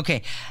 Yes.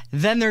 Okay.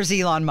 Then there's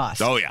Elon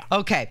Musk. Oh, yeah.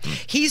 Okay.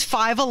 He's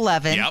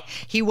 5'11". Yep.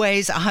 He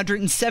weighs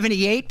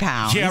 178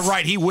 pounds. Yeah,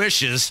 right. He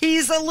wishes.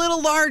 He's a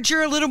little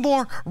larger, a little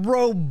more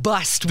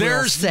robust,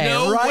 we'll say,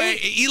 no right? way.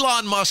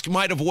 Elon Musk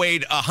might have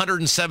weighed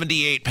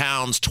 178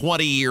 pounds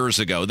 20 years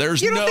ago. You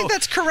don't think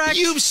that's correct?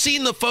 You've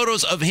seen the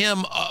photos of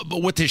him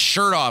with his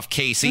shirt off,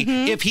 Casey.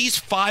 Mm-hmm. If he's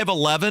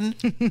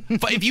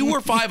 5'11", if you were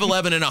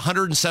 5'11" and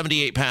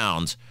 178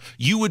 pounds,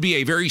 you would be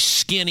a very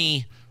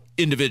skinny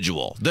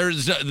individual.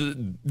 There's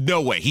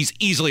no way. He's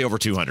easily over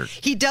 200.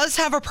 He does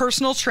have a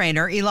personal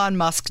trainer. Elon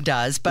Musk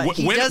does, but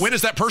when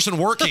is that person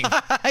working?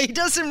 He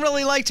doesn't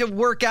really like to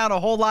work out a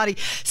whole lot. He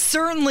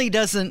certainly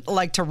doesn't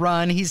like to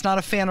run. He's not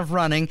a fan of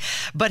running,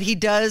 but he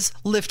does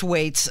lift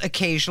weights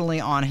occasionally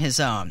on his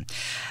own.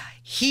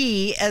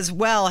 He, as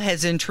well,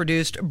 has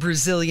introduced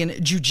Brazilian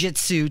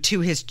jiu-jitsu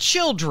to his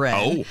children.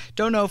 Oh.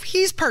 Don't know if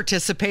he's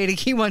participating.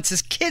 He wants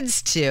his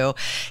kids to.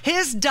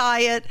 His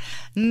diet,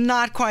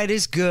 not quite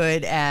as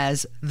good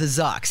as the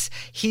Zucks.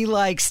 He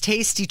likes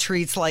tasty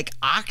treats like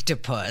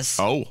octopus,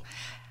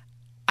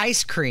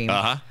 ice cream,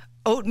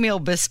 oatmeal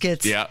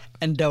biscuits,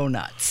 and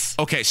donuts.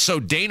 Okay, so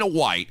Dana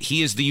White,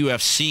 he is the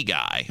UFC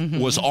guy,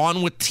 was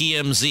on with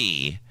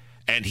TMZ,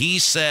 and he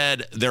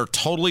said they're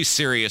totally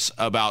serious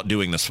about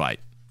doing this fight.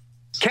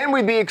 Can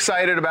we be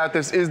excited about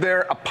this? Is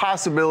there a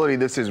possibility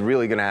this is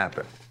really going to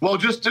happen? Well,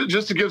 just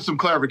to give some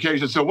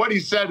clarification. So what he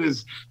said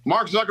is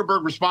Mark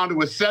Zuckerberg responded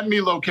with "send me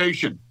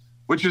location,"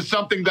 which is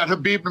something that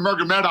Khabib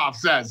Nurmagomedov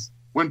says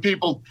when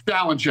people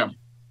challenge him.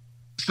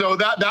 So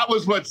that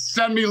was what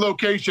 "send me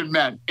location"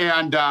 meant.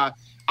 And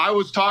I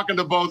was talking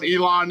to both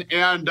Elon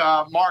and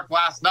Mark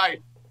last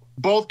night.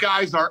 Both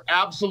guys are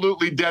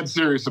absolutely dead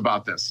serious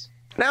about this.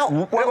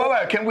 Now, wait.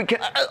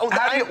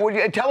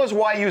 Tell us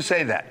why you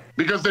say that.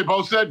 Because they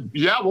both said,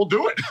 yeah, we'll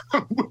do it.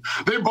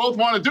 They both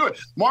want to do it.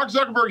 Mark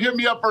Zuckerberg hit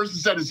me up first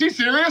and said, is he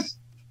serious?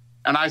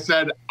 And I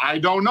said, I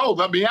don't know.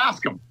 Let me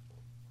ask him.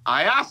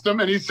 I asked him,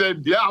 and he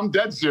said, yeah, I'm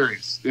dead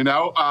serious.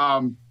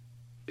 Obviously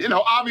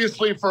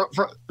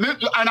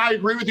and I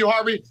agree with you,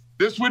 Harvey,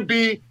 this would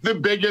be the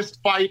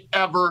biggest fight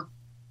ever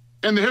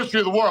in the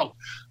history of the world.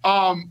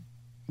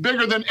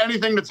 Bigger than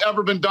anything that's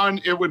ever been done.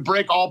 It would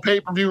break all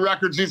pay-per-view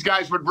records. These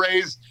guys would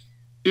raise,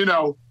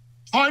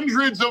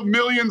 hundreds of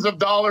millions of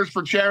dollars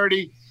for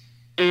charity.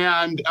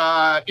 And,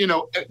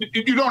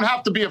 you don't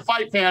have to be a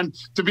fight fan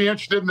to be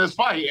interested in this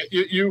fight.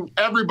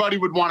 Everybody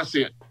would want to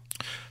see it.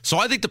 So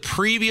I think the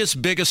previous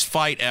biggest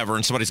fight ever,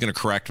 and somebody's going to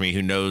correct me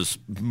who knows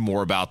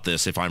more about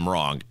this if I'm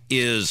wrong,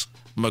 is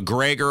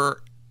McGregor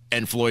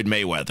and Floyd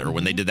Mayweather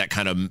when they did that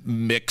kind of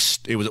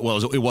mixed. It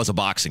was a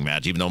boxing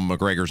match, even though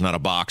McGregor's not a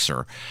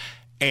boxer.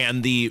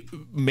 And the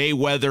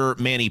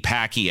Mayweather-Manny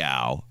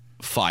Pacquiao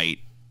fight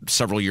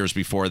several years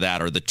before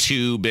that are the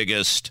two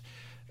biggest,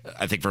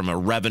 I think, from a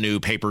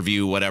revenue,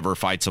 pay-per-view, whatever,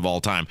 fights of all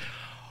time.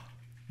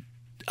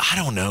 I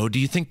don't know. Do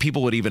you think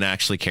people would even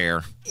actually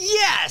care?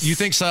 Yes. You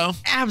think so?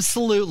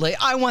 Absolutely.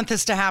 I want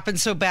this to happen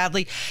so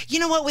badly. You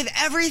know what? With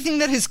everything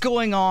that is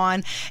going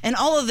on and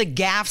all of the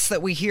gaffes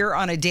that we hear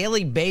on a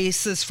daily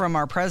basis from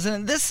our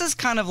president, this is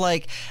kind of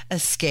like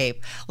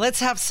escape. Let's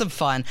have some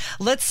fun.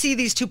 Let's see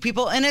these two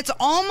people. And it's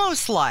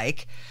almost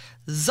like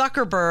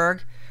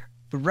Zuckerberg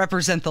would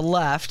represent the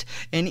left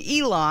and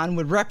Elon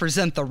would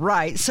represent the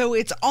right. So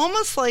it's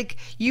almost like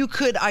you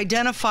could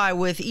identify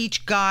with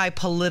each guy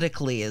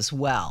politically as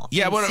well.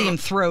 Yeah, but see him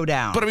throw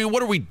down. But I mean,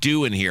 what are we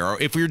doing here?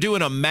 If we were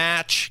doing a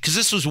match, because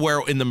this was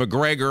where in the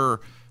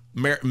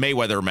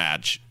McGregor-Mayweather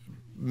match,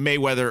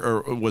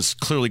 Mayweather was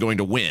clearly going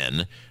to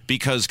win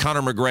because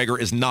Conor McGregor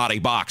is not a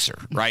boxer,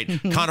 right?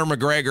 Conor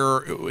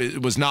McGregor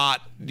was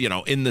not,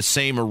 in the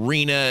same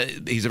arena.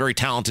 He's a very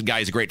talented guy.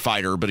 He's a great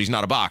fighter, but he's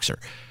not a boxer.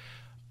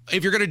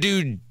 If you're going to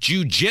do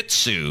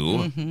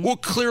jiu-jitsu, well,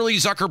 clearly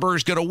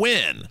Zuckerberg's going to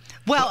win.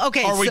 Well,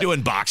 okay. Are we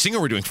doing boxing?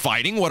 Are we doing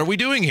fighting? What are we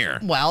doing here?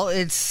 Well,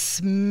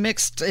 it's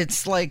mixed.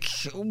 It's like,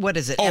 what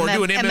is it? Oh, we're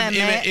doing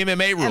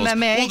MMA rules.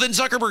 MMA? Well, then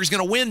Zuckerberg's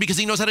going to win because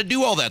he knows how to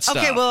do all that stuff.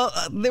 Okay, well,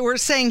 we're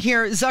saying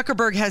here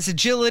Zuckerberg has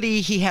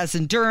agility, he has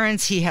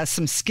endurance, he has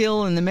some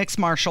skill in the mixed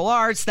martial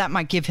arts. That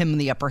might give him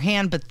the upper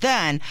hand. But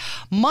then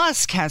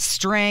Musk has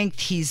strength.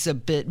 He's a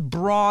bit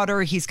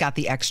broader. He's got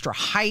the extra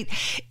height.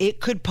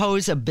 It could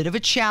pose a bit of a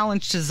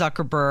challenge to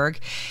Zuckerberg,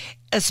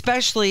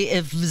 especially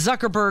if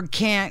Zuckerberg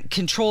can't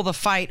control the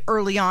fight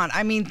early on.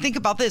 I mean, think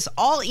about this.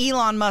 All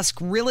Elon Musk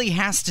really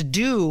has to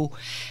do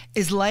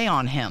is lay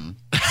on him.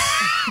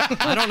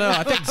 I don't know.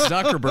 I think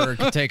Zuckerberg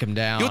could take him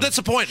down. That's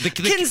the point.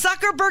 Can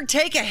Zuckerberg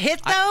take a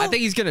hit, though? I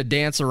think he's going to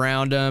dance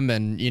around him,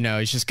 and,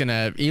 he's just going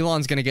to...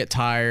 Elon's going to get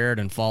tired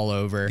and fall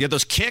over. Yeah,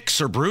 those kicks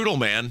are brutal,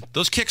 man.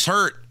 Those kicks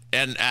hurt.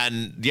 And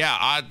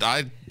yeah,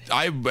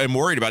 I am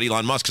worried about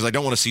Elon Musk because I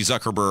don't want to see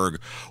Zuckerberg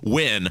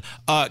win.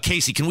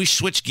 Casey, can we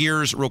switch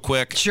gears real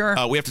quick? Sure.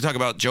 We have to talk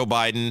about Joe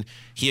Biden.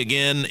 He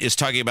again is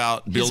talking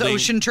about building his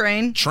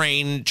ocean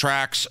train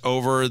tracks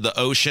over the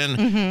ocean,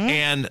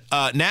 and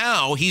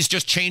now he's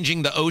just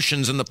changing the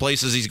oceans and the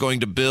places he's going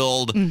to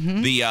build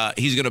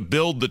he's going to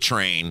build the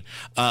train.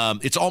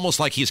 It's almost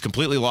like he's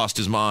completely lost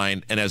his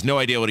mind and has no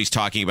idea what he's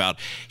talking about.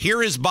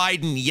 Here is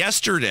Biden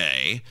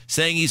yesterday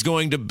saying he's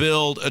going to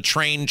build a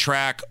train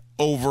track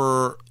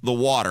over the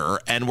water,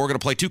 and we're going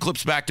to play 2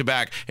 clips back to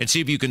back and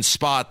see if you can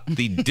spot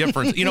the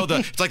difference.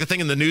 It's like the thing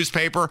in the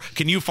newspaper.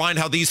 Can you find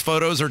how these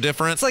photos are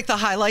different? It's like the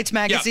Highlights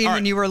magazine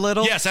when you were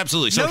little. Yes,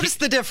 absolutely. So notice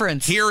the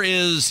difference. Here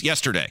is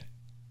yesterday.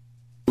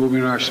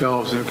 Moving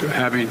ourselves into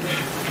having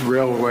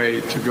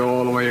railway to go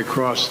all the way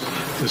across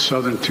the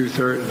southern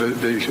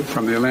two-thirds,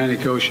 from the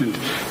Atlantic Ocean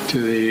to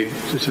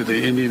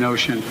the Indian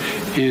Ocean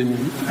in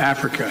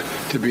Africa,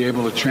 to be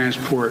able to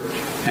transport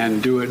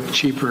and do it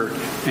cheaper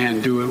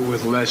and do it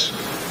with less,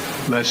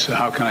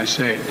 how can I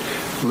say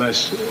it,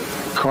 less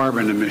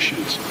carbon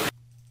emissions.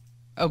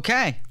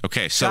 Okay,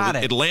 so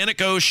the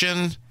Atlantic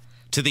Ocean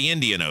to the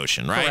Indian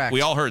Ocean, right? Correct.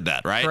 We all heard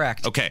that, right?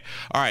 Correct. Okay,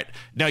 all right.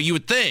 Now, you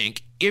would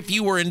think if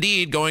you were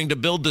indeed going to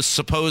build this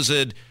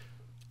supposed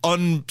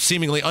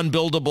seemingly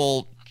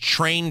unbuildable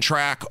train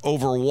track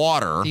over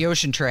water, the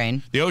ocean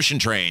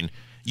train,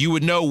 you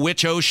would know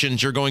which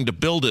oceans you're going to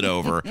build it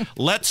over.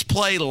 Let's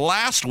play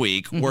last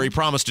week where he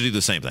promised to do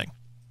the same thing.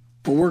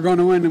 But we're going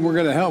to win, and we're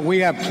going to help. We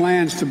have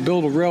plans to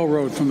build a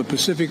railroad from the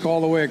Pacific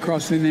all the way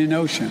across the Indian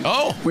Ocean.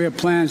 Oh. We have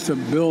plans to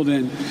build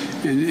in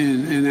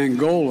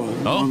Angola,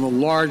 one of the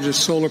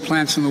largest solar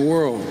plants in the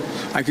world.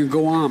 I can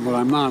go on, but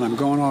I'm not. I'm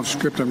going off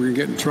script. I'm going to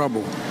get in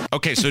trouble.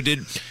 Okay, so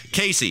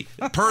Casey,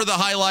 per the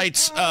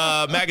Highlights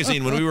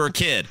magazine when we were a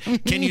kid,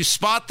 can you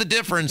spot the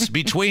difference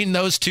between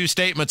those 2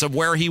 statements of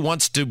where he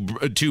wants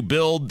to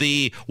build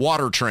the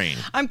water train?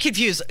 I'm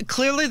confused.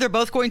 Clearly, they're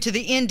both going to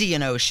the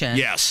Indian Ocean.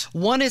 Yes.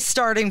 One is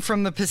starting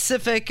from the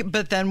Pacific,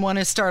 but then one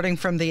is starting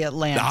from the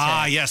Atlantic.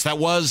 Ah, yes, that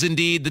was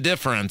indeed the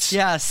difference.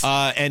 Yes.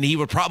 And he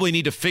would probably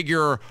need to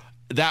figure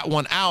that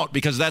one out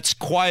because that's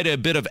quite a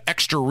bit of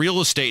extra real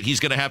estate he's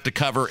going to have to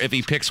cover if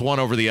he picks one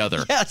over the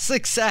other. Yes,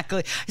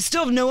 exactly. I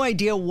still have no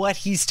idea what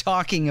he's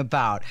talking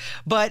about,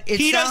 but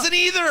he doesn't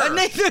either.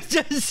 Neither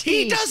does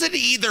he. He doesn't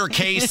either,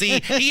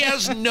 Casey.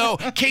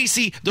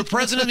 Casey, the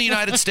president of the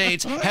United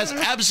States has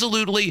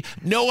absolutely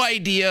no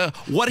idea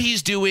what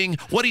he's doing,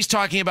 what he's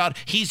talking about.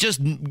 He's just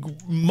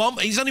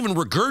he's not even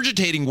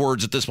regurgitating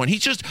words at this point.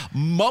 He's just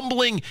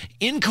mumbling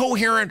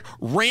incoherent,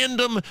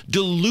 random,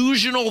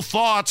 delusional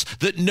thoughts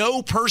that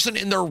no person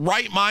in their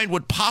right mind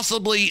would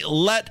possibly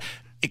let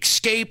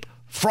escape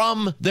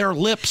from their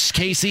lips,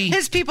 Casey.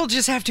 His people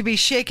just have to be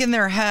shaking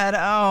their head.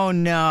 Oh,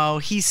 no,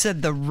 he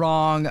said the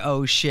wrong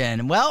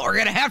ocean. Well, we're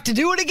going to have to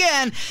do it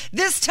again.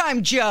 This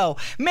time, Joe,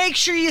 make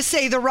sure you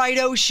say the right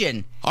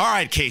ocean. All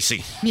right,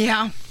 Casey.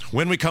 Yeah.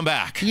 When we come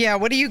back. Yeah,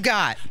 what do you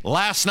got?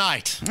 Last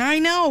night. I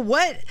know.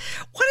 What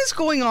is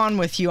going on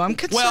with you? I'm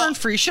concerned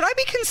for you. Should I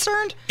be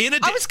concerned?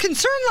 I was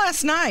concerned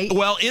last night.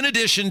 Well, in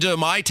addition to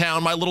my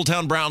little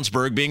town,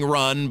 Brownsburg, being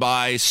run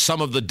by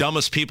some of the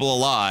dumbest people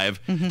alive,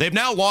 they've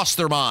now lost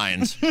their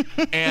minds.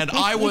 And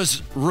I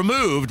was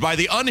removed by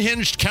the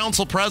unhinged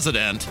council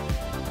president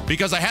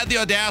because I had the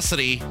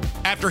audacity,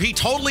 after he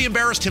totally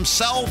embarrassed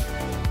himself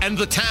and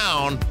the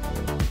town,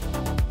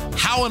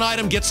 how an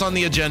item gets on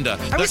the agenda.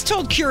 I was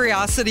told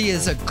curiosity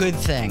is a good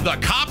thing. The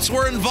cops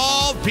were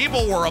involved.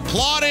 People were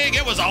applauding.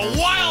 It was a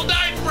wild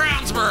night in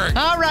Brownsburg.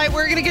 All right,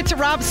 we're going to get to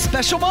Rob's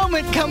special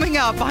moment coming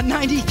up on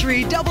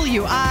 93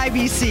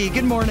 WIBC.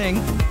 Good morning.